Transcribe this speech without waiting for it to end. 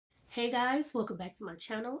Hey guys, welcome back to my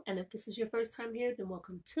channel, and if this is your first time here, then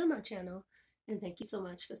welcome to my channel, and thank you so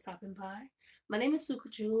much for stopping by. My name is Suka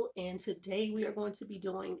Jewel, and today we are going to be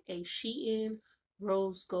doing a SHEIN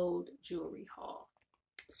rose gold jewelry haul.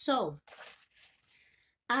 So,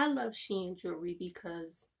 I love SHEIN jewelry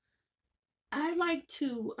because I like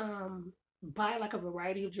to buy like a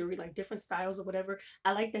variety of jewelry, like different styles or whatever.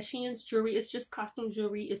 I like that SHEIN's jewelry. It's just costume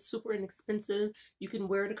jewelry. It's super inexpensive. You can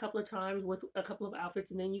wear it a couple of times with a couple of outfits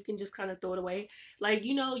and then you can just kind of throw it away. Like,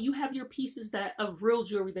 you have your pieces that of real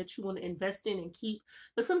jewelry that you want to invest in and keep.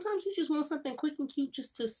 But sometimes you just want something quick and cute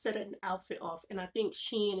just to set an outfit off. And I think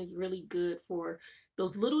SHEIN is really good for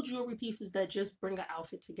those little jewelry pieces that just bring an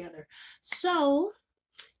outfit together. So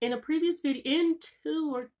in a previous video, in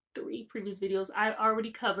 2 or 3 previous videos, I already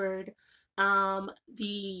covered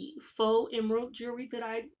the faux emerald jewelry that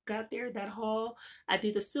I got there, that haul. I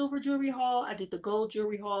did the silver jewelry haul, I did the gold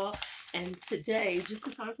jewelry haul, and today, just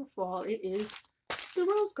in time for fall, it is the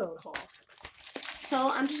rose gold haul. So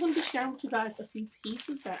I'm just going to be sharing with you guys a few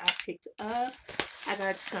pieces that I picked up. I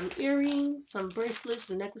got some earrings, some bracelets,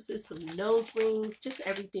 some necklaces, some nose rings, just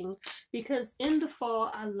everything, because in the fall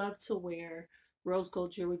I love to wear rose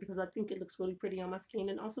gold jewelry because I think it looks really pretty on my skin,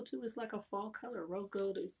 and also too it's like a fall color. Rose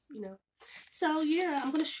gold is. So yeah, I'm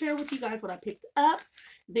gonna share with you guys what I picked up.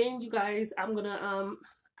 Then you guys, I'm gonna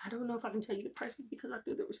I don't know if I can tell you the prices because I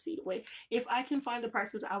threw the receipt away. If I can find the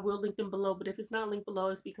prices, I will link them below, but if it's not linked below,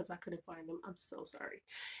 it's because I couldn't find them. I'm so sorry.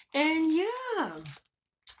 And yeah,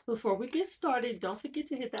 before we get started, don't forget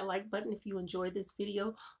to hit that like button if you enjoyed this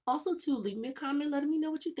video. Also, to leave me a comment letting me know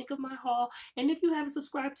what you think of my haul. And if you haven't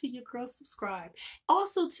subscribed to your girl, subscribe.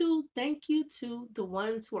 Also, to thank you to the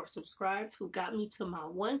ones who are subscribed who got me to my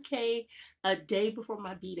 1K a day before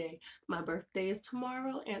my B-Day. My birthday is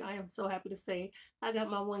tomorrow, and I am so happy to say I got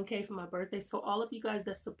my 1K for my birthday. So all of you guys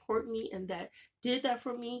that support me and that did that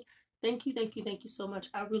for me, thank you, thank you, thank you so much.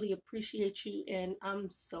 I really appreciate you, and I'm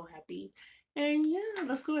so happy. And yeah,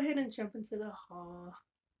 let's go ahead and jump into the haul.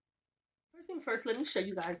 First things first, let me show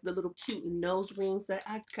you guys the little cute nose rings that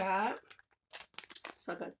I got.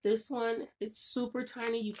 So I got this one. It's super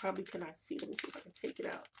tiny. You probably cannot see. Let me see if I can take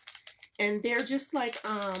it out. And they're just like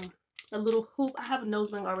a little hoop. I have a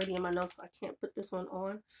nose ring already in my nose, so I can't put this one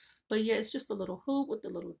on. But yeah, it's just a little hoop with the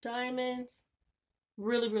little diamonds.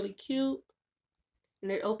 Really, really cute.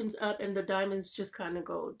 And it opens up and the diamonds just kind of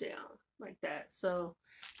go down like that. So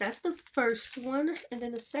that's the first one. And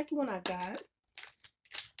then the second one I got,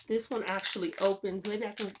 this one actually opens. Maybe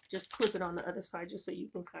I can just clip it on the other side just so you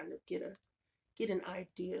can kind of get an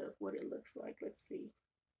idea of what it looks like. Let's see.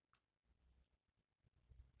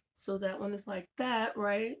 So that one is like that,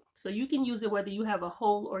 right? So you can use it whether you have a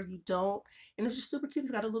hole or you don't. And it's just super cute.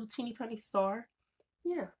 It's got a little teeny tiny star.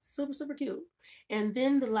 Yeah, super, super cute. And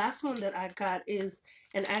then the last one that I got is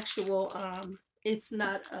an actual, it's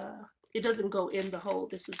not, it doesn't go in the hole.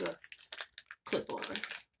 This is a clip-on.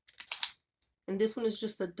 And this one is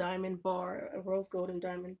just a diamond bar, a rose gold and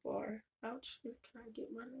diamond bar. Ouch, can I get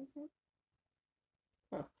my nose on?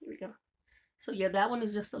 Oh, here we go. So yeah, that one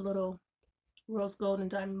is just a little rose gold and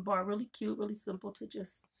diamond bar. Really cute, really simple to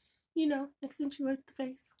just, accentuate the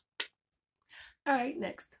face. All right,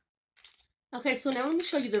 next. Okay, so now let me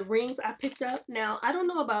show you the rings I picked up. Now, I don't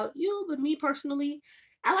know about you, but me personally,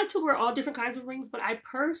 I like to wear all different kinds of rings, but I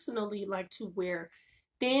personally like to wear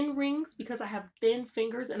thin rings because I have thin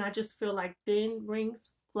fingers and I just feel like thin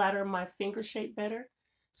rings flatter my finger shape better.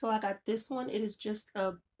 So I got this one. It is just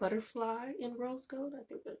a butterfly in rose gold. I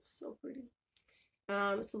think that's so pretty.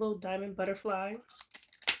 It's a little diamond butterfly.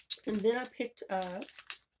 And then I picked up,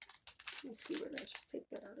 let's see, where did I just take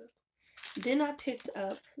that out of? Then I picked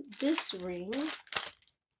up this ring.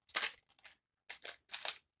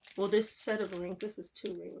 Well, this set of rings, this is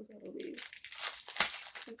 2 rings, I believe.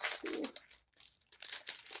 Let's see.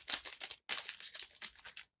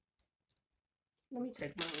 Let me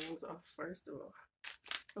take my rings off first of all.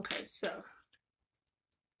 Okay, so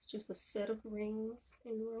it's just a set of rings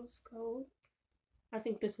in rose gold. I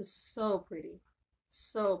think this is so pretty.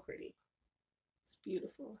 So pretty. It's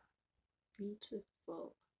beautiful.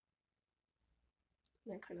 Beautiful.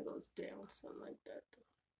 And that kind of goes down something like that,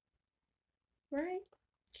 though. Right?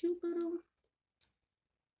 Cute little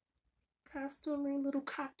costume ring, little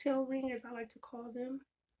cocktail ring, as I like to call them.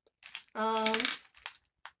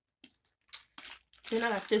 Then I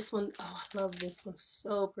got this one. Oh, I love this one.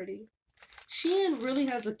 So pretty. SHEIN really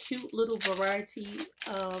has a cute little variety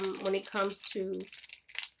when it comes to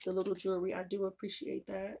the little jewelry. I do appreciate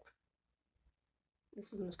that.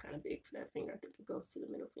 This one is kind of big for that finger. I think it goes to the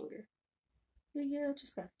middle finger. But yeah,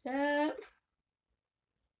 just got that.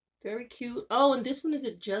 Very cute. Oh, and this one is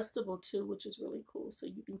adjustable too, which is really cool. So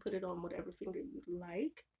you can put it on whatever finger you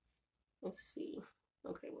like. Let's see.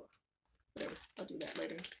 Okay, well, whatever. I'll do that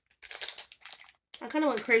later. I kind of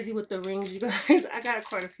went crazy with the rings, you guys. I got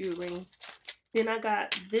quite a few rings. Then I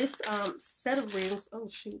got this set of rings. Oh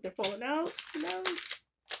shoot, they're falling out. No.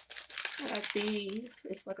 I got these.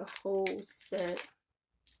 It's like a whole set.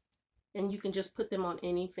 And you can just put them on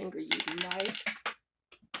any finger you like.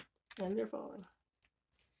 And they're falling.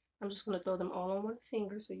 I'm just going to throw them all on one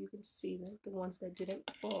finger so you can see them, the ones that didn't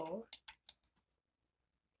fall.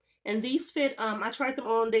 And these fit, I tried them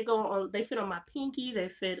on, they fit on my pinky, they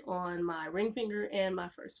fit on my ring finger and my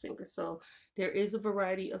first finger. So there is a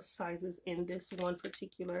variety of sizes in this one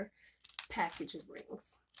particular package of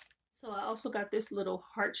rings. So I also got this little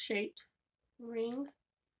heart-shaped ring.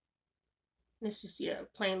 And it's just, yeah,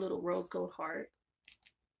 plain little rose gold heart.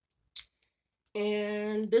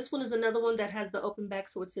 And this one is another one that has the open back,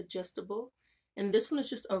 so it's adjustable. And this one is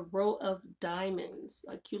just a row of diamonds,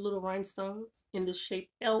 like cute little rhinestones in the shape.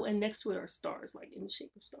 Oh, and next to it are stars, like in the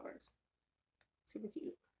shape of stars. Super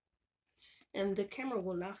cute. And the camera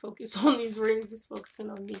will not focus on these rings. It's focusing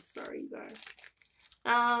on these. Sorry, you guys.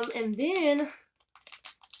 And then,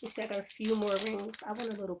 you see, I got a few more rings. I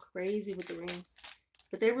went a little crazy with the rings,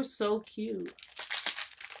 but they were so cute.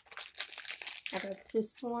 I got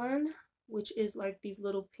this one, which is like these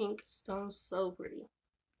little pink stones. So pretty.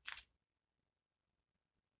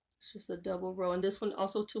 It's just a double row. And this one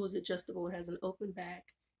also too is adjustable. It has an open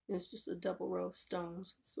back. And it's just a double row of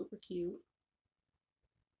stones. Super cute.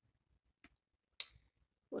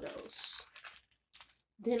 What else?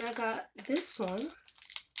 Then I got this one.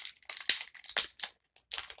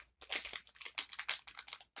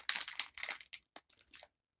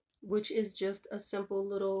 Which is just a simple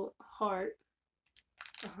little heart.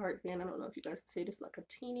 A heart band. I don't know if you guys can see this, like a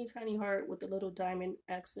teeny tiny heart with a little diamond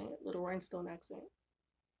accent, little rhinestone accent.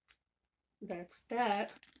 That's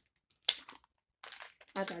that.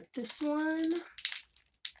 I got this one.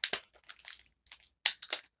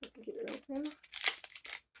 I can get it open.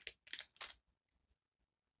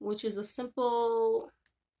 Which is a simple,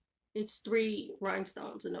 it's 3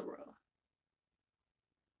 rhinestones in a row.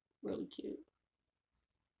 Really cute.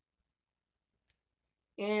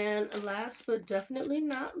 And last but definitely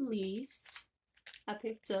not least, I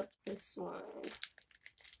picked up this one,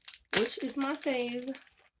 which is my fave.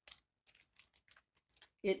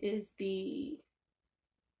 It is and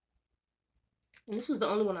this was the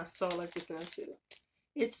only one I saw like this now too.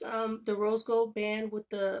 It's the rose gold band with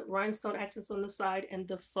the rhinestone accents on the side and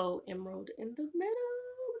the faux emerald in the middle.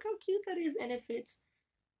 Look how cute that is. And it fits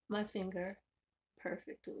my finger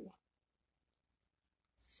perfectly.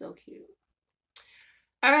 So cute.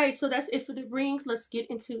 All right, so that's it for the rings. Let's get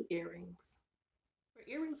into earrings. For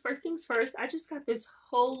earrings, first things first, I just got this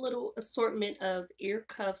whole little assortment of ear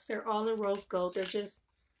cuffs. They're all in rose gold. They're just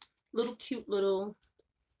little cute little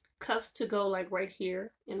cuffs to go like right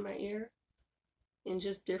here in my ear in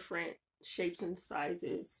just different shapes and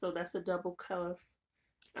sizes. So that's a double cuff.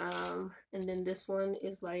 And then this one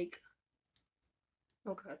is like,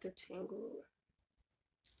 oh god, they're tangled.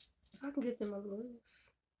 If I can get them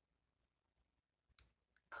loose.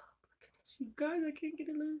 Oh my goodness, you guys, I can't get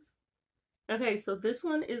it loose. Okay, so this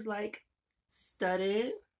one is like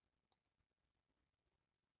studded.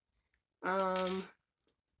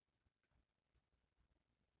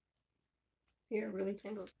 Here, really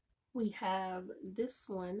tangled. We have this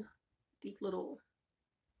one, these little,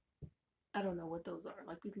 I don't know what those are,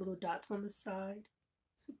 like these little dots on the side.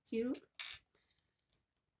 So cute.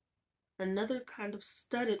 Another kind of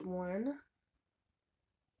studded one.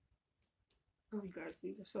 Oh, you guys,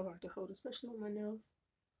 these are so hard to hold, especially with my nails.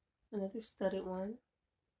 Another studded one.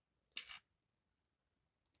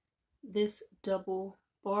 This double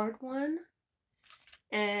barred one.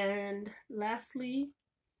 And lastly,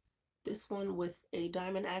 this one with a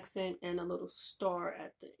diamond accent and a little star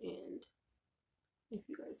at the end. If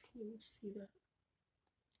you guys can even see that.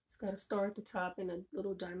 It's got a star at the top and a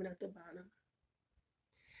little diamond at the bottom.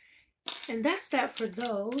 And that's that for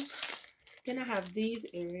those. Then I have these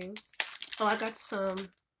earrings. Oh, I got some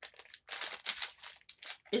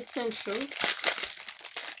essentials.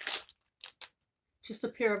 Just a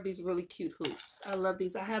pair of these really cute hoops. I love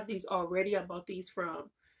these. I have these already. I bought these from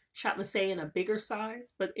Shop Missy in a bigger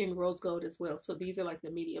size, but in rose gold as well. So these are like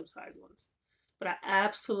the medium size ones. But I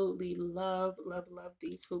absolutely love, love, love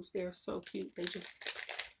these hoops. They're so cute.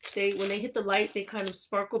 When they hit the light, they kind of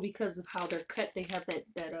sparkle because of how they're cut. They have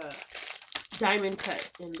that diamond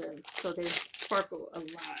cut in them, so they sparkle a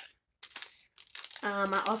lot.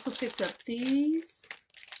 I also picked up these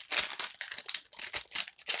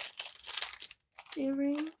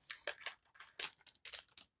earrings.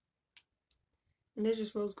 And they're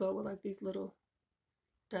just rose gold with like these little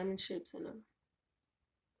diamond shapes in them.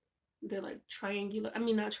 They're like triangular. I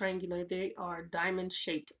mean, not triangular. They are diamond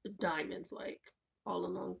shaped diamonds, like all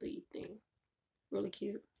along the thing. Really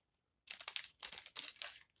cute.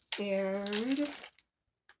 And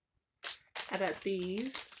I got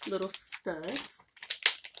these little studs.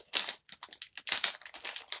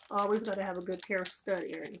 Always got to have a good pair of stud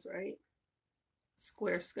earrings, right?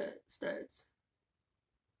 Square studs.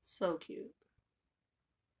 So cute.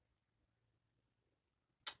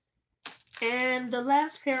 And the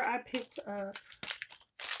last pair I picked up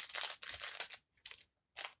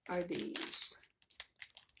are these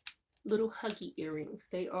little huggy earrings.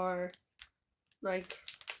 They are like,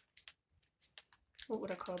 what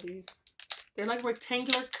would I call these? They're like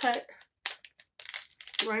rectangular cut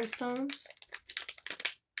rhinestones.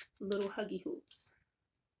 Little huggy hoops.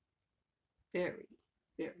 Very,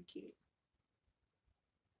 very cute.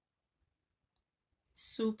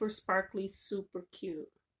 Super sparkly, super cute.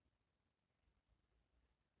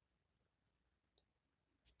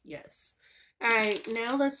 Yes. All right,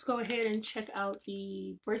 now let's go ahead and check out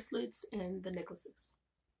the bracelets and the necklaces.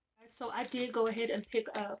 So I did go ahead and pick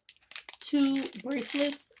up 2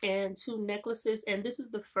 bracelets and 2 necklaces, and this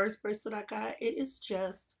is the first bracelet I got. It is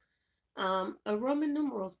just a Roman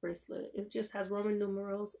numerals bracelet. It just has Roman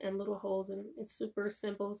numerals and little holes in it. It's super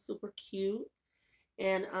simple, super cute,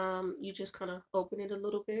 and you just kind of open it a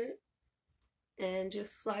little bit and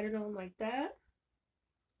just slide it on like that.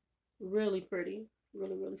 Really pretty.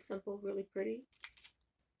 Really, really simple, really pretty.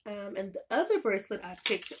 And the other bracelet I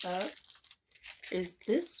picked up is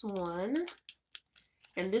this one.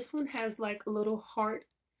 And this one has like little heart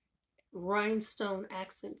rhinestone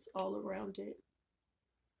accents all around it.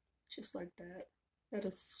 Just like that. That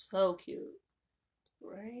is so cute,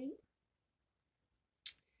 right?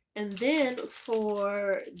 And then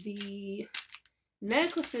for the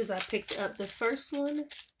necklaces I picked up, the first one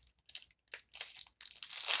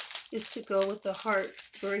is to go with the heart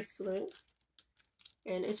bracelet,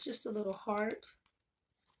 and it's just a little heart,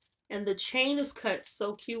 and the chain is cut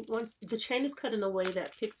so cute. Once the chain is cut in a way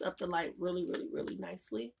that picks up the light really, really, really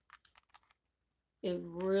nicely. It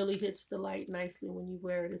really hits the light nicely when you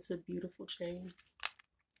wear it. It's a beautiful chain,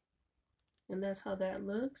 and that's how that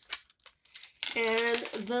looks.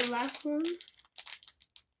 And the last one,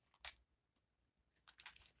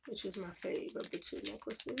 which is my fave of the 2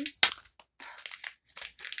 necklaces,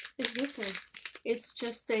 is this one. It's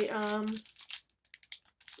just a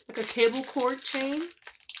like a cable cord chain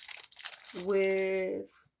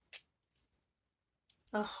with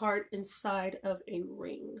a heart inside of a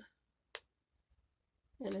ring,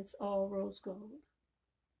 and it's all rose gold,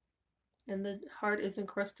 and the heart is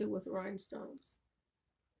encrusted with rhinestones.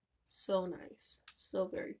 So nice, so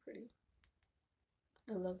very pretty.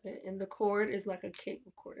 I love it. And the cord is like a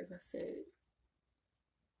cable cord, as I said.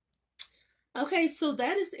 Okay, so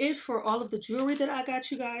that is it for all of the jewelry that I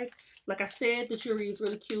got, you guys. Like I said, the jewelry is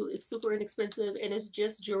really cute. It's super inexpensive, and it's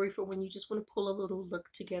just jewelry for when you just want to pull a little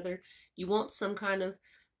look together. You want some kind of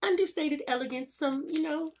understated elegance, some, you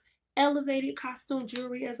know, elevated costume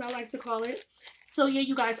jewelry, as I like to call it. So yeah,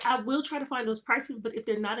 you guys, I will try to find those prices, but if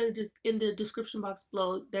they're not in the description box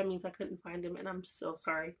below, that means I couldn't find them, and I'm so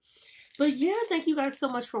sorry. But yeah, thank you guys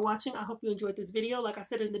so much for watching. I hope you enjoyed this video. Like I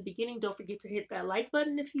said in the beginning, don't forget to hit that like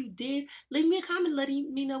button if you did. Leave me a comment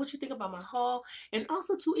letting me know what you think about my haul. And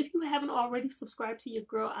also, too, if you haven't already subscribed to your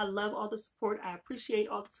girl, I love all the support. I appreciate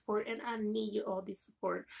all the support, and I need all the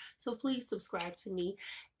support. So please subscribe to me.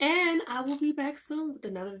 And I will be back soon with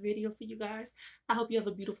another video for you guys. I hope you have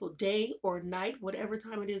a beautiful day or night, whatever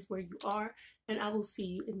time it is where you are. And I will see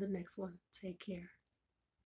you in the next one. Take care.